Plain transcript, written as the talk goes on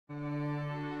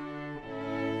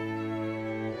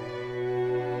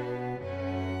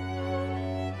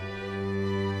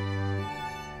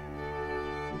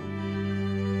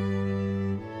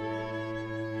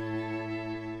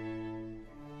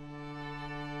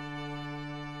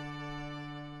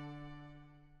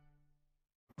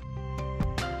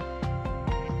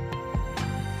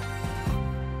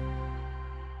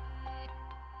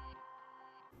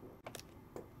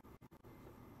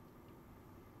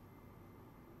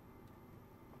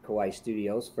Hawaii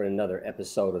studios for another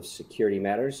episode of Security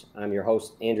Matters. I'm your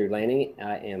host, Andrew Lanning.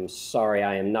 I am sorry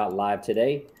I am not live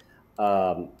today,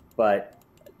 but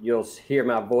you'll hear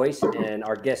my voice, and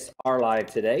our guests are live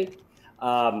today.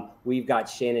 We've got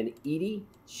Shannon Edie.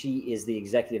 She is the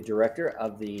executive director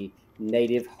of the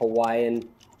Native Hawaiian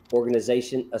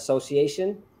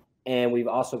Association. And we've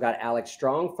also got Alex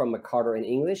Strong from McCarter in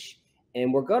English.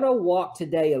 And we're going to walk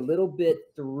today a little bit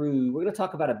through, we're going to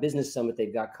talk about a business summit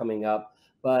they've got coming up.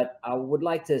 But I would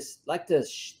like to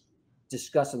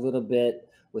discuss a little bit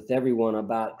with everyone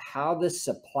about how this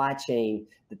supply chain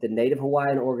that the Native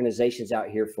Hawaiian organizations out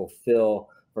here fulfill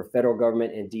for federal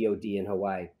government and DoD in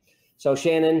Hawaii. So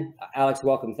Shannon, Alex,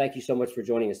 welcome. Thank you so much for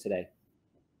joining us today.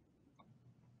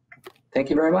 Thank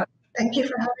you very much. Thank you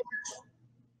for having us.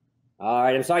 All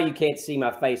right, I'm sorry you can't see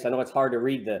my face. I know it's hard to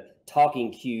read the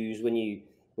talking cues when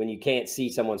you can't see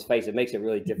someone's face. It makes it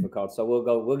really difficult. So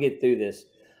we'll get through this.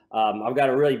 I've got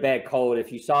a really bad cold.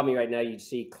 If you saw me right now, you'd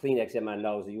see Kleenex in my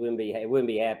nose. You wouldn't be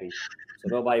happy. So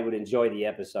nobody would enjoy the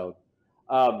episode.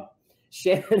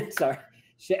 Shannon,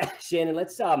 Shannon,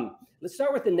 let's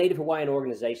start with the Native Hawaiian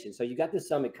Organization. So you got this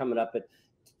summit coming up, but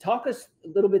talk us a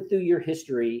little bit through your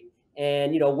history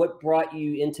and what brought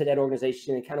you into that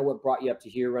organization and kind of what brought you up to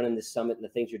here running this summit and the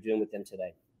things you're doing with them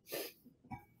today.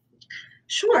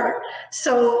 Sure.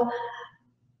 So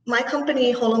my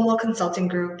company, Holomua Consulting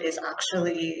Group, is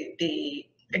actually the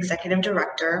executive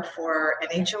director for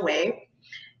NHOA.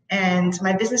 And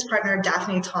my business partner,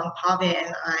 Daphne Tong Pave,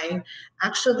 and I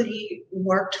actually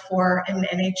worked for an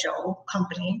NHO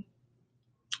company.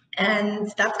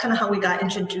 And that's kind of how we got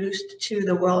introduced to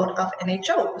the world of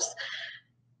NHOs.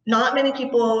 Not many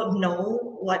people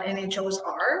know what NHOs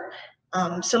are.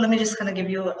 So let me just kind of give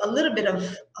you a little bit of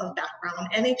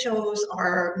background. NHOs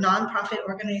are nonprofit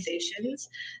organizations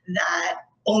that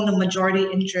own a majority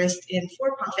interest in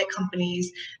for-profit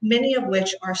companies, many of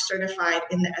which are certified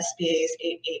in the SBA's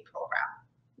 8A program.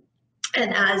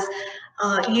 And as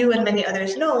you and many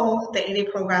others know, the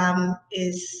 8A program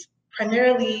is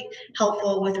primarily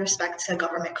helpful with respect to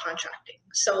government contracting.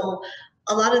 So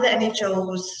a lot of the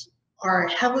NHOs are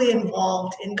heavily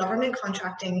involved in government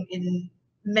contracting in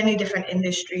many different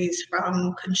industries,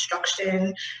 from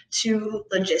construction to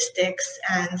logistics,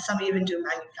 and some even do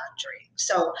manufacturing.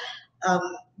 So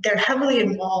they're heavily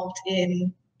involved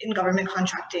in government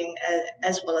contracting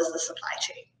as well as the supply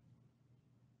chain.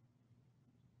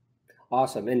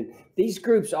 Awesome. And these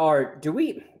groups are,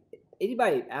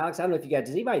 anybody, Alex, I don't know if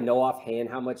does anybody know offhand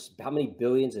how many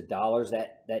billions of dollars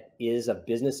that is a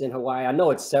business in Hawaii? I know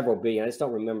it's several billion. I just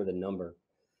don't remember the number.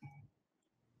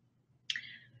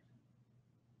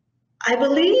 I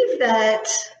believe that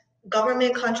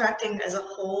government contracting as a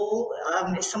whole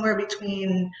is somewhere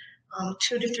between $2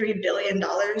 to $3 billion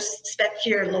spent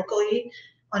here locally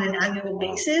on an annual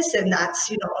basis, and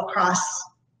that's across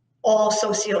all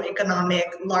socioeconomic,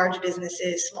 large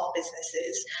businesses, small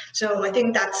businesses. So I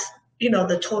think that's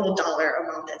the total dollar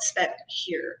amount that's spent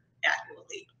here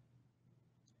annually.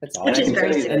 That's which is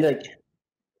very significant.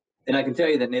 And I can tell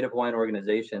you that Native Hawaiian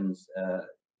organizations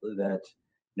that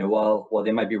while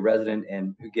they might be resident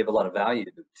and give a lot of value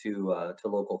to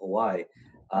local Hawaii,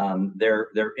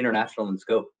 they're international in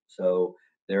scope. So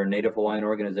there are Native Hawaiian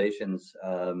organizations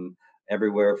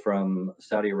everywhere from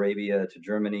Saudi Arabia to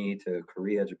Germany to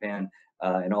Korea, Japan,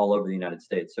 and all over the United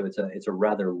States. So it's a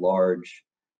rather large.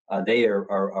 They are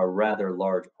a rather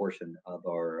large portion of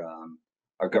our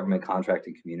government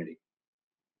contracting community.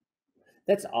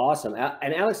 That's awesome.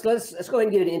 And Alex, let's go ahead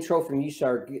and get an intro from you,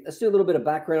 sir. Let's do a little bit of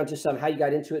background just on how you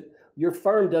got into it. Your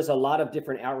firm does a lot of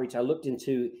different outreach. I looked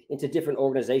into different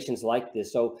organizations like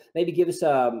this. So maybe give us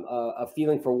a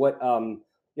feeling for what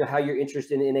how you're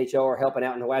interested in NHO or helping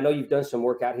out in Hawaii. I know you've done some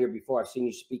work out here before. I've seen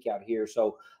you speak out here.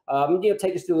 So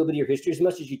take us through a little bit of your history, as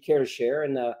much as you care to share,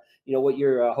 and what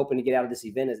you're hoping to get out of this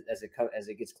event as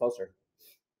it gets closer.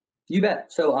 You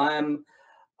bet. So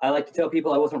I like to tell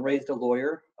people I wasn't raised a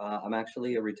lawyer. I'm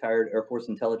actually a retired Air Force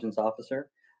intelligence officer.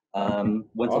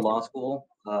 Went to law school.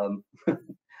 Went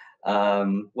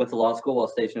to law school while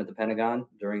stationed at the Pentagon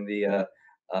during the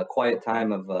quiet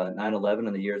time of 9/11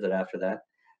 and the years after that.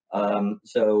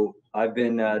 So I've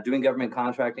been doing government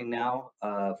contracting now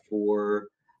for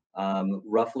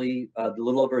roughly a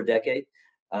little over a decade.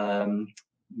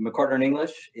 McCarter and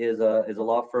English is a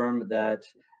law firm that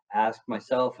asked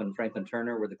myself and Franklin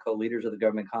Turner, we're the co-leaders of the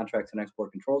Government Contracts and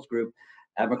Export Controls Group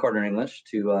at McCarter and English,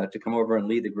 to come over and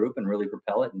lead the group and really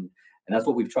propel it. And that's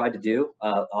what we've tried to do,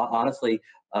 honestly,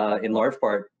 in large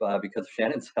part because of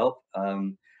Shannon's help,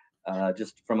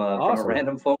 just from a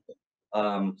random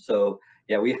phone. So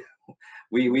yeah,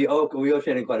 we owe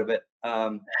Shannon quite a bit.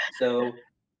 So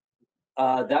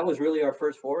That was really our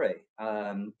first foray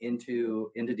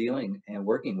into dealing and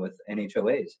working with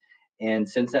NHOAs. And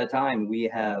since that time, we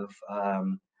have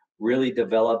really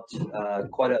developed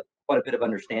quite a bit of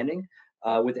understanding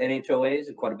with NHOAs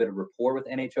and quite a bit of rapport with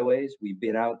NHOAs. We've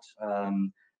been out.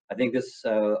 I think this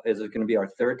is going to be our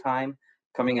third time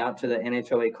coming out to the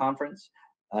NHOA conference.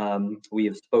 We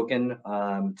have spoken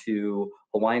to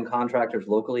Hawaiian contractors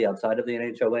locally outside of the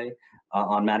NHOA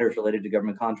on matters related to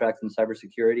government contracts and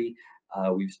cybersecurity.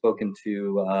 We've spoken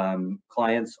to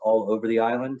clients all over the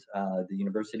island, the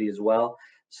university as well.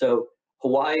 So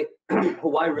Hawaii,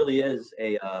 Hawaii really is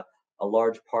a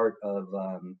large part of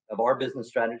our business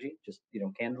strategy, just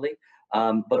candidly.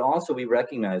 But also we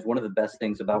recognize one of the best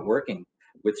things about working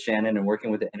with Shannon and working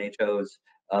with the NHOs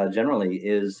generally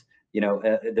is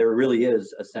there really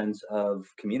is a sense of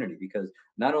community, because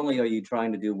not only are you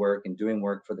trying to do work and doing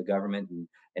work for the government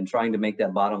and trying to make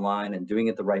that bottom line and doing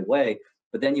it the right way,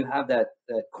 but then you have that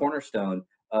cornerstone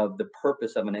of the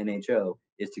purpose of an NHO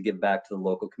is to give back to the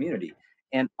local community.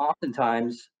 And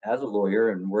oftentimes, as a lawyer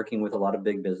and working with a lot of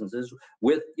big businesses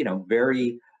with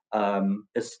very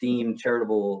esteemed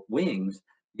charitable wings,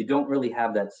 you don't really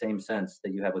have that same sense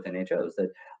that you have with NHOs.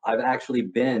 That I've actually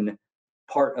been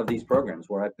part of these programs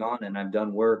where I've gone and I've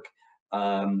done work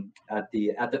at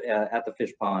the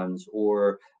fish ponds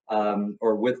or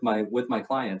with my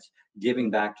clients,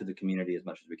 giving back to the community as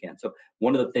much as we can. So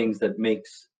one of the things that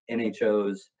makes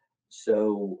NHOs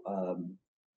so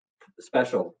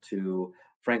special to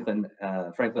Franklin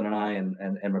and I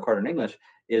and Ricardo in English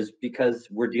is because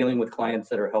we're dealing with clients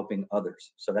that are helping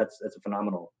others. So that's a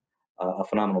phenomenal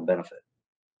benefit.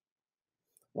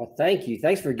 Well, thank you.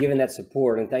 Thanks for giving that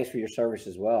support, and thanks for your service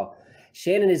as well.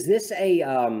 Shannon, is this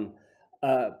an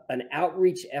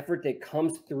outreach effort that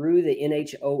comes through the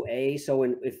NHOA? So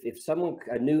if someone,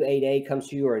 a new 8A comes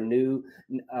to you, or a new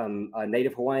a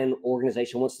Native Hawaiian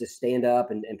organization wants to stand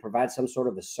up and provide some sort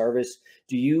of a service,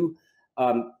 do you,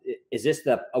 is this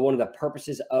one of the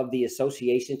purposes of the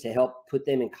association to help put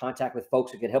them in contact with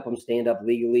folks who can help them stand up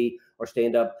legally, or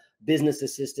stand up business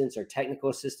assistance or technical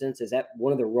assistance? Is that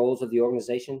one of the roles of the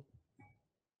organization?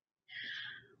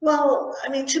 Well, I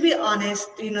mean, to be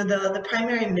honest, the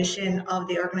primary mission of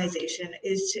the organization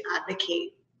is to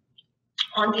advocate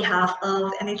on behalf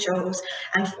of NHOs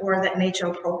and for the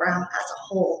NHO program as a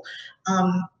whole.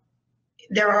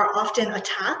 There are often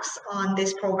attacks on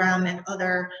this program and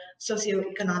other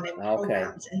socioeconomic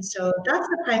programs. And so that's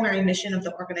the primary mission of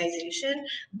the organization.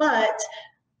 But,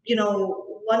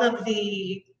 one of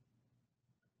the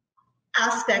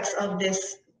aspects of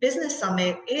this business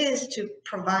summit is to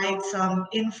provide some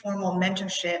informal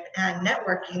mentorship and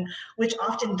networking, which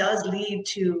often does lead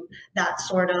to that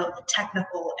sort of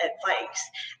technical advice.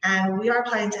 And we are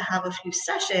planning to have a few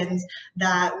sessions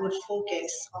that would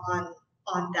focus on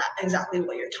that, exactly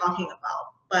what you're talking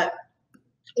about. But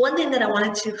one thing that I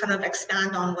wanted to kind of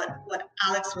expand on what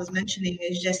Alex was mentioning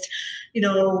is just,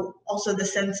 also the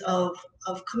sense of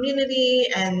community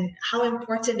and how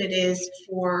important it is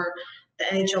for the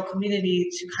NHO community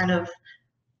to kind of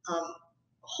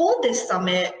hold this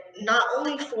summit, not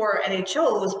only for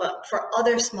NHOs, but for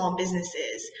other small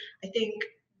businesses. I think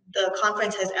the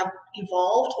conference has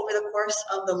evolved over the course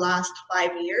of the last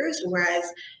 5 years,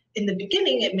 whereas in the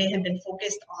beginning, it may have been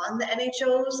focused on the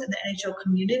NHOs and the NHO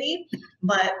community,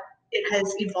 but it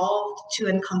has evolved to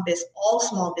encompass all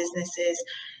small businesses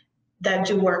that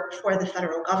do work for the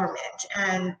federal government.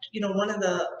 And one of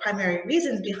the primary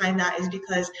reasons behind that is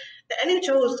because the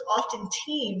NHOs often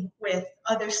team with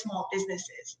other small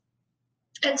businesses.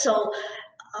 And so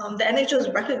the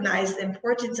NHOs recognize the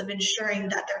importance of ensuring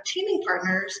that their teaming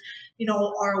partners,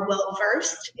 are well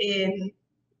versed in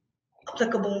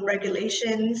applicable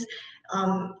regulations,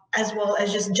 as well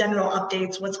as just general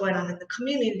updates, what's going on in the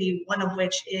community, one of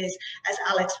which is, as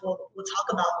Alex will talk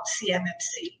about,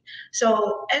 CMMC.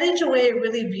 So NHOA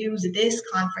really views this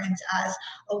conference as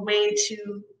a way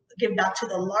to give back to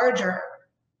the larger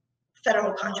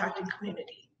federal contracting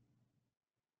community.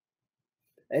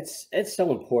 It's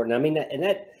so important. I mean,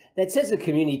 that sense of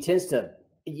community tends to,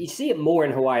 you see it more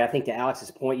in Hawaii, I think, to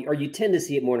Alex's point, or you tend to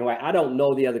see it more in Hawaii. I don't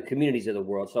know the other communities of the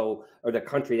world, or the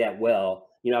country that well.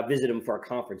 I visit them for a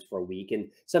conference for a week, and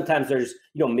sometimes there's,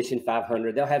 Mission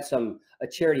 500. They'll have a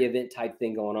charity event type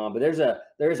thing going on, but there's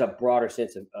a broader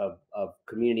sense of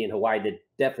community in Hawaii that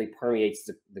definitely permeates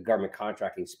the government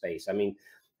contracting space. I mean,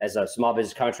 as a small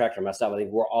business contractor myself, I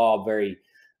think we're all very,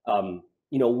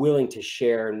 willing to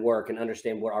share and work and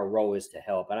understand what our role is to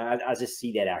help. And I just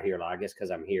see that out here a lot, I guess, because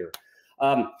I'm here.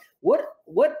 What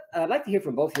I'd like to hear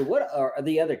from both of you. What are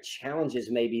the other challenges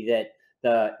maybe that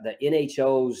the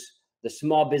NHOs the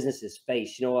small businesses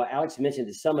face. You know, Alex mentioned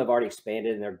that some have already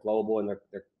expanded and they're global and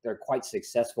they're quite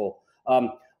successful.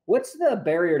 What's the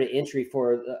barrier to entry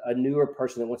for a newer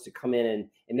person that wants to come in and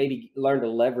maybe learn to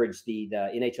leverage the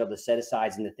NHO, the set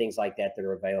asides and the things like that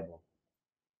are available?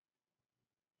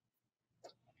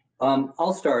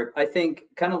 I'll start. I think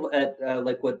kind of at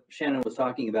like what Shannon was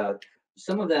talking about,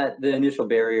 some of that, the initial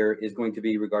barrier is going to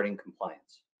be regarding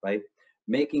compliance, right?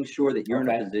 Making sure that you're in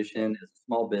a position as a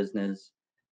small business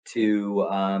to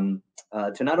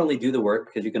not only do the work,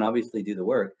 because you can obviously do the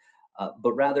work,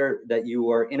 but rather that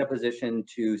you are in a position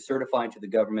to certify to the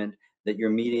government that you're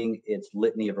meeting its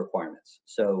litany of requirements.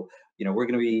 So, you know, we're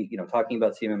going to be, you know, talking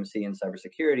about CMMC and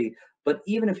cybersecurity, but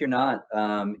even if you're not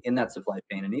in that supply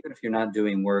chain, and even if you're not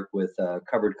doing work with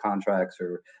covered contracts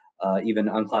or even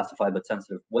unclassified but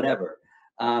sensitive, whatever,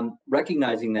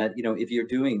 recognizing that, you know, if you're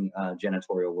doing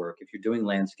janitorial work, if you're doing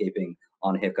landscaping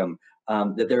on HICM,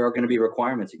 that there are going to be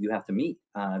requirements that you have to meet,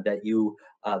 that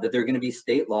there are going to be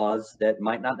state laws that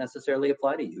might not necessarily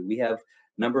apply to you. We have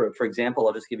for example,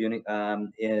 I'll just give you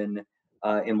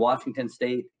in Washington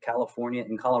State, California,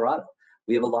 and Colorado,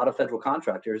 we have a lot of federal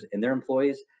contractors and their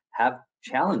employees have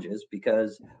challenges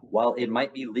because while it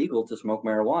might be legal to smoke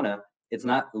marijuana, it's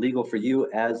not legal for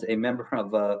you as a member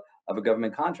of a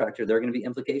government contractor. There are going to be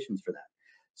implications for that.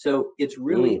 So it's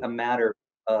really a matter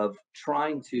of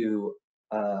trying to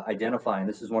identify, and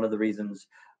this is one of the reasons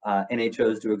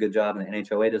NHOs do a good job and the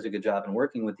NHOA does a good job in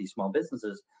working with these small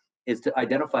businesses, is to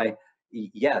identify,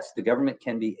 yes, the government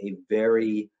can be a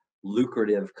very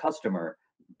lucrative customer,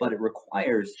 but it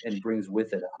requires and brings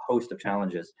with it a host of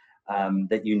challenges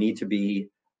that you need to be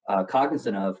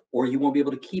cognizant of, or you won't be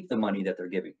able to keep the money that they're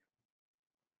giving.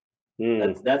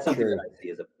 That's something that I see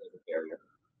as a barrier.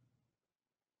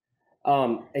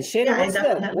 And Shannon,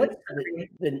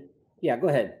 yeah, go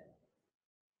ahead.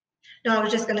 No, I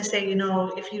was just going to say, you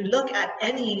know, if you look at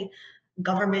any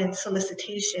government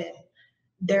solicitation,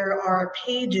 there are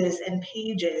pages and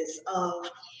pages of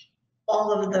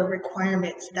all of the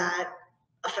requirements that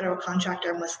a federal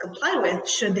contractor must comply with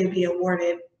should they be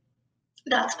awarded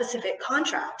that specific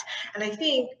contract. And I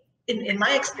think in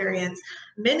my experience,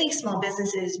 many small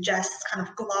businesses just kind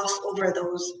of gloss over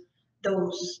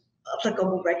those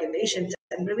applicable regulations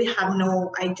and really have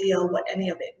no idea what any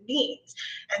of it means.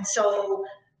 And so,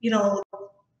 you know,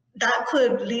 that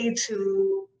could lead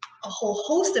to a whole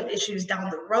host of issues down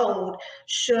the road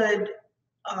should,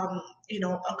 you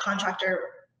know, a contractor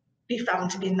be found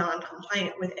to be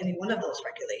non-compliant with any one of those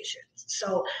regulations.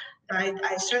 So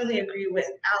I certainly agree with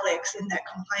Alex in that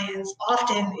compliance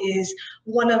often is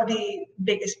one of the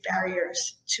biggest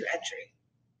barriers to entry.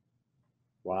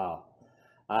 Wow.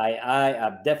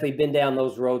 I've definitely been down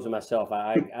those roads myself.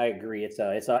 I agree. It's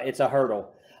a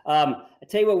hurdle. I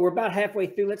tell you what, we're about halfway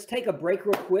through. Let's take a break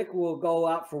real quick. We'll go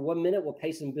out for 1 minute. We'll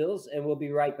pay some bills and we'll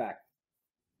be right back.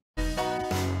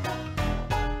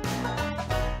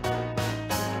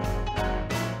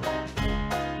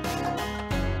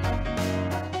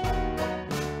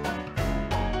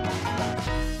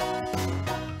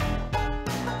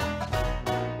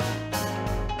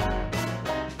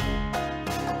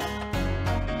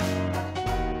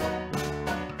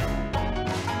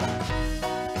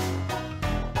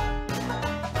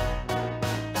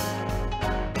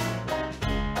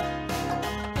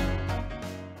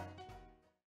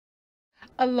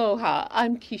 Aloha,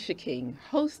 I'm Keisha King,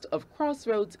 host of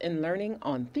Crossroads in Learning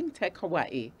on ThinkTech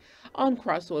Hawaii. On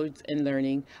Crossroads in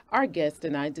Learning, our guest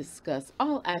and I discuss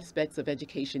all aspects of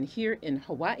education here in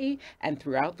Hawaii and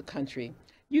throughout the country.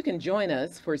 You can join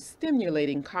us for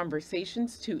stimulating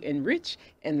conversations to enrich,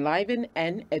 enliven,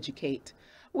 and educate.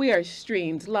 We are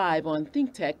streamed live on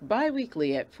ThinkTech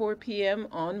bi-weekly at 4 p.m.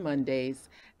 on Mondays.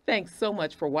 Thanks so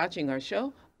much for watching our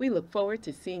show. We look forward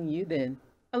to seeing you then.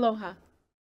 Aloha.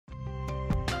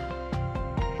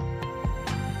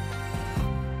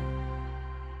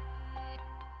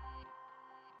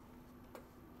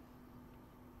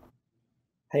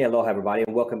 Hey, aloha, everybody,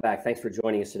 and welcome back. Thanks for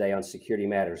joining us today on Security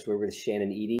Matters. We're with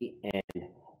Shannon, Edie, and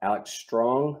Alex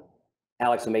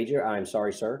Major. I'm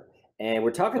sorry, sir. And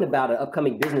we're talking about an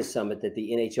upcoming business summit that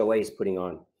the NHOA is putting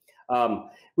on.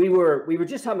 We were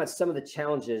just talking about some of the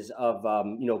challenges of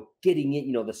you know, getting it.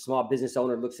 You know, the small business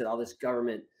owner looks at all this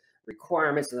government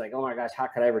requirements and like, oh my gosh, how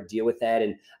could I ever deal with that?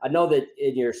 And I know that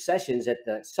in your sessions at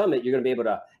the summit, you're going to be able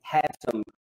to have some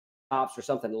ops or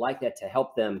something like that to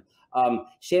help them.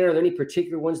 Shannon, are there any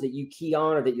particular ones that you key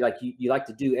on or that you like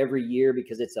to do every year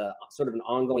because it's a sort of an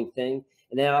ongoing thing?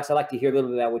 And then Alex, I'd like to hear a little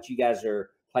bit about what you guys are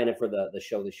planning for the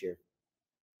show this year.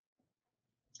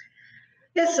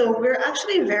 Yeah, so we're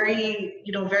actually very,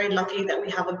 very lucky that we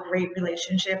have a great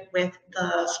relationship with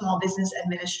the Small Business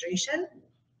Administration.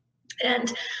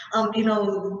 And,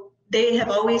 they have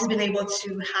always been able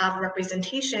to have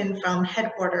representation from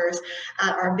headquarters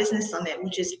at our business summit,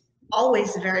 which is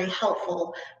always very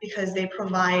helpful because they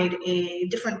provide a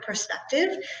different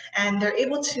perspective and they're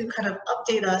able to kind of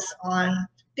update us on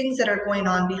things that are going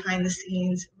on behind the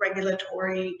scenes,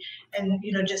 regulatory, and,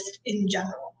 just in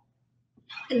general.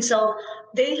 And so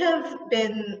they have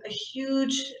been a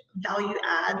huge value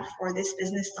add for this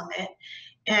business summit.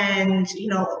 And,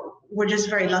 we're just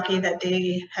very lucky that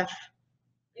they have,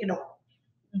 you know,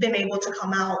 been able to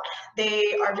come out.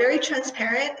 They are very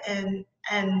transparent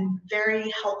and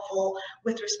very helpful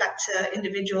with respect to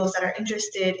individuals that are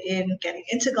interested in getting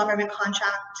into government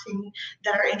contracting,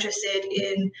 that are interested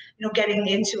in getting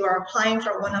into or applying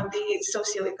for one of the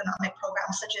socioeconomic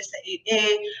programs such as the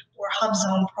 8A or Hub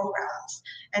Zone programs.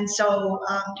 And so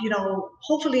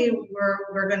hopefully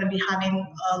we're going to be having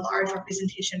a large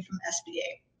representation from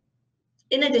SBA.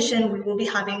 In addition, we will be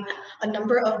having a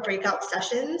number of breakout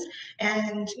sessions.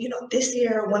 And this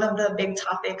year, one of the big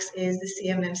topics is the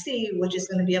CMMC, which is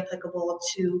going to be applicable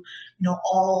to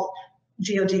all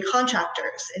DoD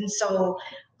contractors. And so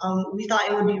we thought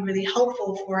it would be really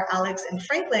helpful for Alex and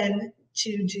Franklin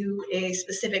to do a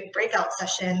specific breakout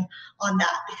session on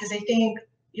that, because I think,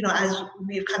 as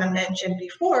we've kind of mentioned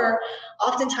before,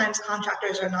 oftentimes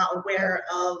contractors are not aware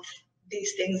of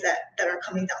these things that are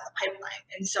coming down the pipeline.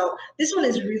 And so this one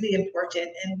is really important,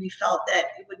 and we felt that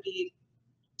it would be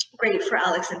great for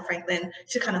Alex and Franklin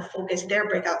to kind of focus their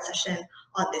breakout session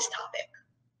on this topic.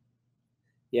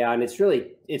 Yeah, and it's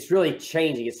really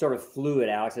changing. It's sort of fluid,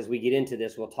 Alex. As we get into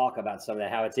this, we'll talk about some of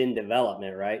that, how it's in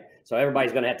development, right? So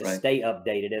everybody's going to have to stay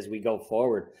updated as we go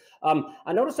forward.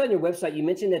 I noticed on your website you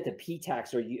mentioned that the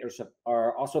PTACs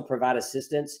are also provide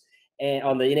assistance, and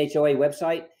on the NHOA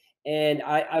website. And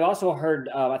I also heard,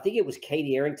 I think it was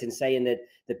Katie Arrington saying that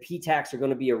the PTACs are going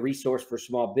to be a resource for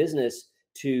small business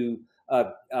to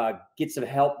get some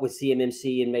help with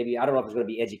CMMC, and maybe, I don't know if it's going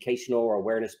to be educational or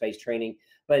awareness-based training.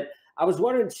 But I was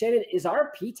wondering, Shannon, is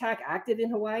our PTAC active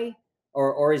in Hawaii,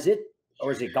 or is it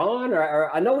gone? Or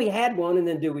I know we had one, and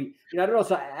then do we? I don't know.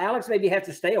 So Alex maybe have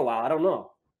to stay a while. I don't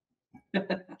know.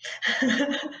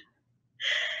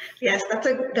 Yes, that's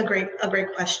a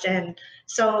great question.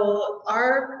 So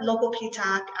our local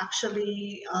PTAC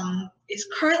actually is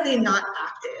currently not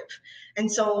active.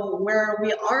 And so where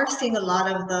we are seeing a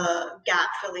lot of the gap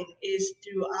filling is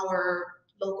through our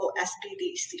local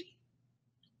SBDC.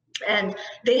 And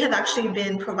they have actually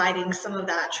been providing some of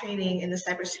that training in the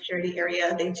cybersecurity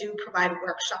area. They do provide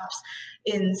workshops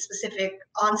on specific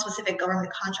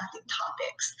government contracting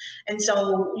topics. And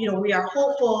so, we are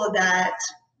hopeful that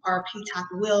our PTAC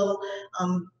will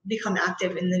become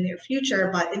active in the near future,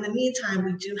 but in the meantime,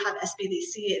 we do have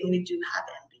SBDC and we do have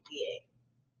NBDA.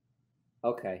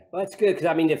 Okay, well, that's good, because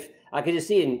I mean, if I could just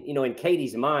see in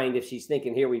Katie's mind, if she's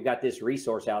thinking, here we've got this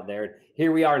resource out there,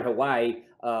 here we are in Hawaii,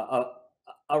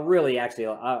 really, actually,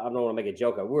 I don't want to make a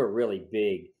joke, we're a really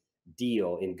big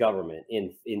deal in government,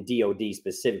 in DoD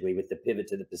specifically, with the pivot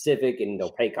to the Pacific and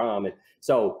PACOM, and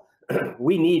so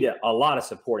we need a lot of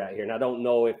support out here. And I don't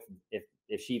know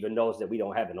if she even knows that we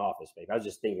don't have an office space. I was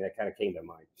just thinking, that kind of came to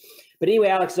mind. But anyway,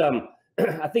 Alex,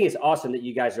 I think it's awesome that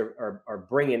you guys are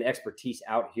bringing expertise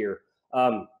out here.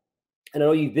 And I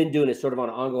know you've been doing it sort of on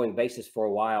an ongoing basis for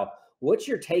a while. What's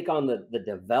your take on the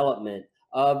development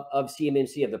of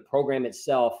CMMC, of the program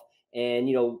itself,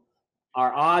 and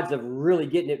our odds of really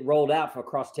getting it rolled out for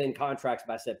across 10 contracts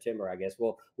by September? I guess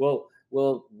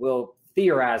we'll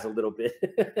theorize a little bit.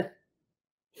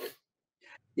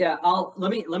 Yeah,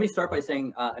 let me start by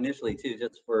saying initially too,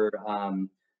 just for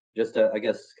just to, I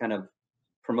guess, kind of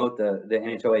promote the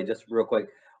NHOA just real quick.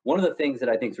 One of the things that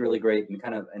I think is really great,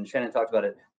 and Shannon talked about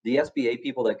it, the SBA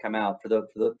people that come out, for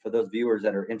those viewers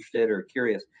that are interested or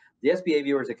curious, the SBA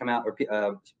viewers that come out, or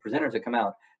presenters that come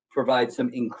out, provide some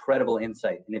incredible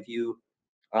insight. And if you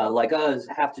like us,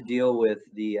 have to deal with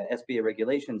the SBA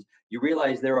regulations, you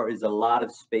realize there is a lot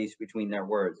of space between their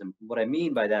words. And what I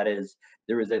mean by that is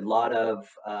there is a lot of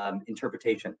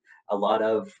interpretation, a lot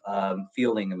of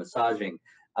feeling and massaging.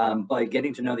 By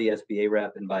getting to know the SBA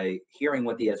rep and by hearing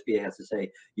what the SBA has to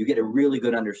say, you get a really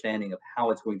good understanding of how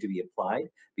it's going to be applied,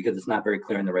 because it's not very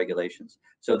clear in the regulations.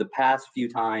 So the past few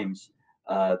times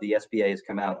the SBA has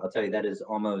come out, I'll tell you, that is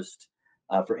almost,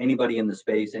 for anybody in the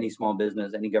space, any small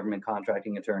business, any government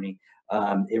contracting attorney,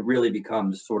 it really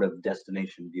becomes sort of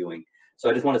destination viewing. So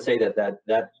I just want to say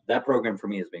that program for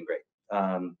me has been great.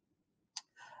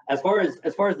 As far as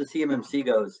the CMMC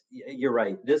goes, you're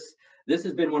right. This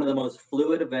has been one of the most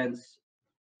fluid events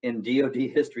in DoD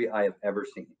history I have ever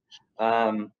seen.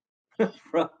 And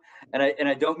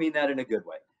I don't mean that in a good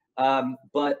way.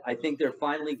 But I think they're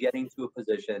finally getting to a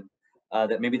position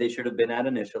that maybe they should have been at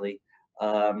initially,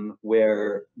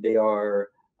 where they are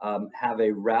have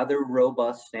a rather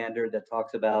robust standard that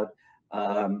talks about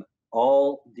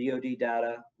all DoD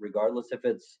data, regardless if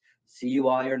it's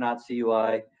CUI or not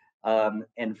CUI,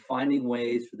 and finding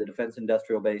ways for the defense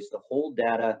industrial base to hold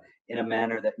data in a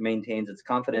manner that maintains its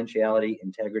confidentiality,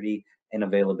 integrity, and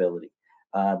availability.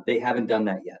 They haven't done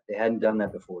that yet. They hadn't done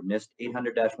that before. NIST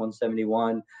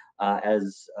 800-171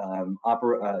 is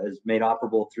made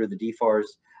operable through the DFARS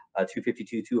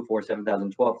 252, 204,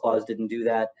 7012 clause didn't do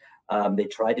that. They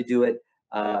tried to do it,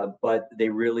 but they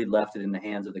really left it in the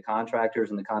hands of the contractors,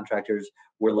 and the contractors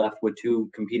were left with two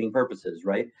competing purposes,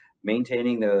 right?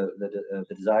 Maintaining the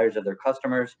desires of their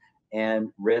customers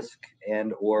and risk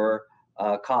and or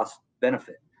cost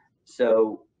benefit.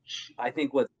 So I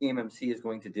think what CMMC is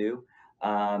going to do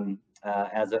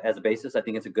as a basis, I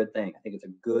think it's a good thing. I think it's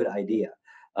a good idea.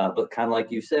 But kind of like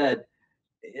you said,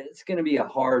 it's going to be a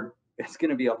hard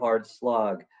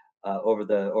slog over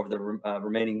the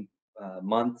remaining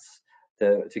months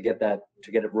to get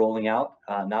it rolling out,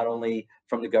 not only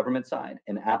from the government side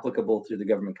and applicable through the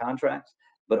government contracts,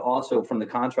 but also from the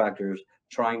contractors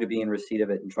trying to be in receipt of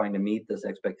it and trying to meet this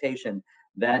expectation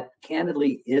that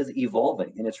candidly is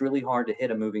evolving, and it's really hard to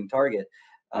hit a moving target.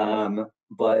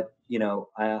 But you know,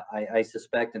 I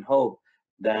suspect and hope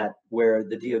that where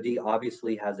the DoD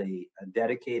obviously has a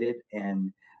dedicated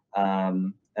and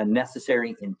a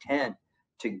necessary intent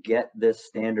to get this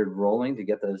standard rolling, to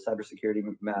get the cybersecurity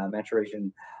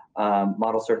maturation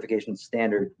model certification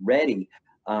standard ready,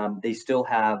 they still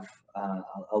have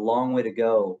a long way to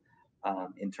go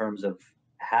in terms of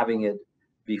having it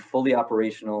be fully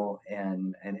operational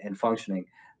and functioning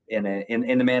in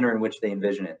the manner in which they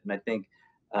envision it. And I think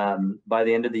by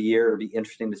the end of the year, it'll be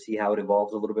interesting to see how it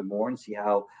evolves a little bit more and see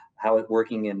how it's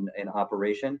working in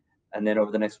operation. And then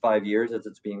over the next 5 years, as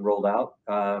it's being rolled out,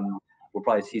 we'll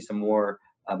probably see some more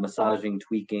massaging,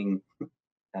 tweaking,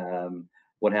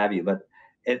 what have you. But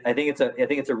I think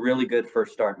it's a really good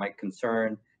first start. My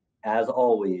concern, as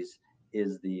always,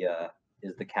 is the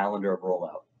calendar of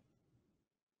rollout.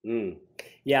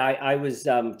 Yeah, I was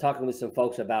talking with some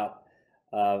folks about.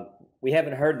 We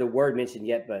haven't heard the word mentioned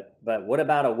yet, but what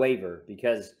about a waiver?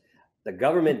 Because the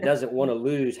government doesn't want to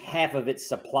lose half of its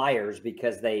suppliers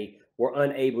because they were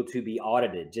unable to be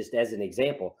audited. Just as an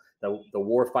example, the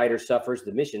warfighter suffers,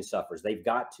 the mission suffers. They've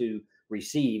got to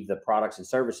receive the products and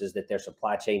services that their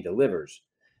supply chain delivers.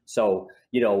 So,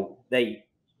 you know,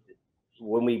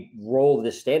 when we roll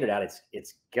this standard out,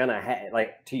 it's gonna have,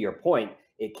 like, to your point,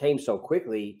 it came so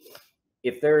quickly.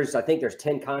 If I think there's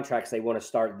 10 contracts they want to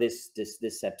start this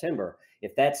September.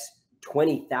 If that's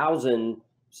 20,000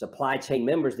 supply chain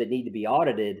members that need to be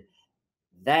audited,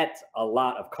 that's a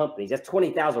lot of companies. That's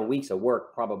 20,000 weeks of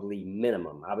work, probably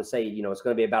minimum. I would say, you know, it's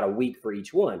going to be about a week for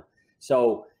each one.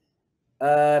 So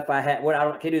if I had,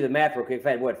 I can't do the math real quick. If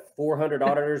I had 400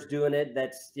 auditors doing it,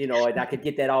 that's, you know, I could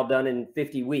get that all done in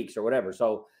 50 weeks or whatever.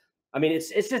 So I mean,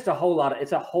 it's just a whole lot.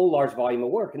 It's a whole large volume of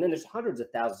work, and then there's hundreds of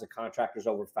thousands of contractors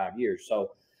over 5 years.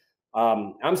 So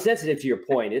I'm sensitive to your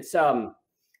point. It's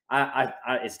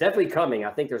it's definitely coming.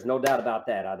 I think there's no doubt about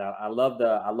that. I love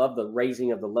the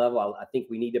raising of the level. I think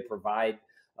we need to provide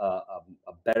a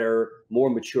better, more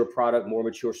mature product, more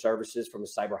mature services from a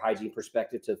cyber hygiene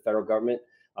perspective to the federal government.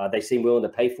 They seem willing to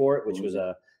pay for it, which was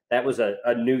a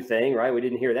new thing, right? We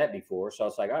didn't hear that before. So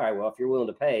it's like, all right, well, if you're willing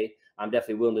to pay, I'm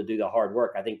definitely willing to do the hard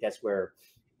work. I think that's where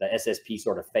the SSP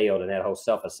sort of failed in that whole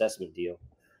self-assessment deal.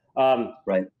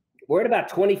 Right. We're at about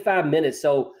 25 minutes.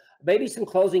 So maybe some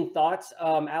closing thoughts.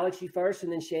 Alex, you first,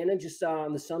 and then Shannon, just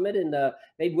on the summit, and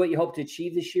maybe what you hope to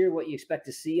achieve this year, what you expect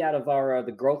to see out of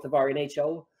the growth of our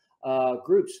NHO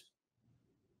groups.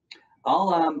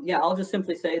 I'll just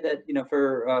simply say that, you know,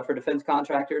 for defense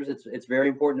contractors, it's very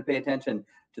important to pay attention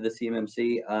to the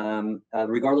CMMC,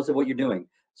 regardless of what you're doing.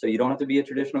 So you don't have to be a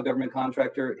traditional government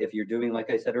contractor. If you're doing, like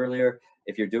I said earlier,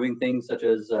 if you're doing things such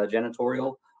as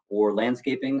janitorial or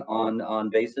landscaping on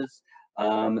bases,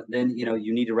 then, you know,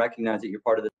 you need to recognize that you're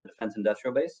part of the defense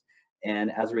industrial base,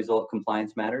 and as a result,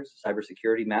 compliance matters,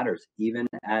 cybersecurity matters, even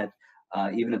at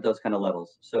those kind of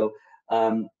levels. So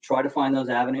try to find those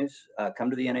avenues. Come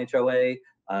to the NHOA,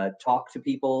 talk to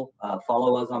people,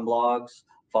 follow us on blogs,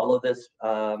 follow this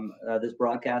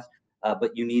broadcast.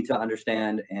 But you need to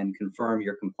understand and confirm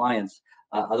your compliance.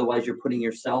 Otherwise, you're putting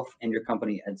yourself and your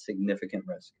company at significant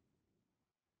risk.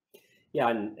 Yeah,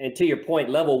 and to your point,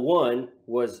 level one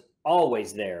was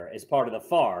always there as part of the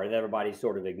FAR, and everybody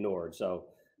sort of ignored. So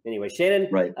anyway, Shannon,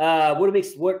 Right. What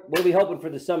are we hoping for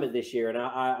the summit this year? And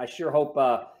I sure hope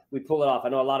we pull it off. I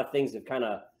know a lot of things have kind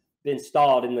of been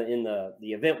stalled in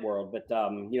the event world, but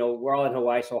you know, we're all in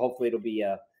Hawaii, so hopefully it'll be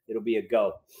a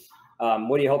go.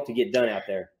 What do you hope to get done out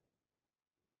there?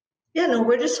 Yeah, no,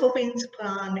 we're just hoping to put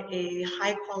on a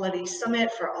high quality summit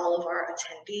for all of our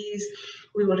attendees.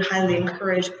 We would highly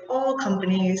encourage all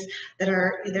companies that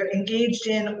are either engaged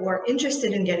in or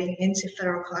interested in getting into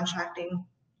federal contracting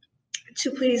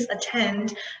to please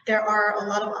attend. There are a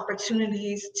lot of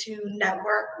opportunities to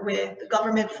network with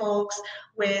government folks,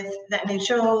 with the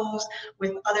NHOs,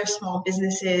 with other small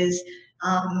businesses.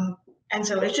 And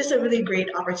so it's just a really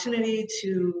great opportunity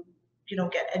to, you know,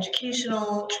 get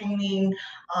educational training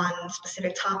on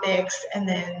specific topics and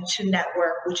then to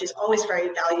network, which is always very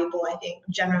valuable, I think,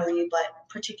 generally, but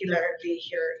particularly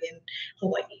here in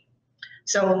Hawaii.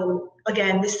 So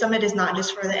again, this summit is not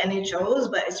just for the NHOs,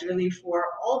 but it's really for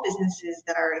all businesses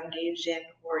that are engaged in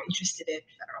or interested in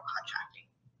federal contracting.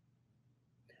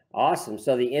 Awesome.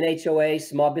 So the NHOA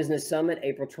Small Business Summit,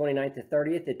 April 29th to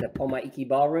 30th at the Pomaiki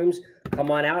Ballrooms.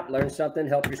 Come on out, learn something,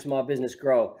 help your small business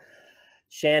grow.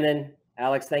 Shannon,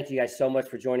 Alex, thank you guys so much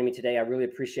for joining me today. I really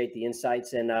appreciate the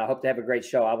insights and I hope to have a great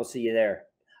show. I will see you there.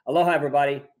 Aloha,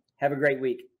 everybody. Have a great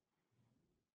week.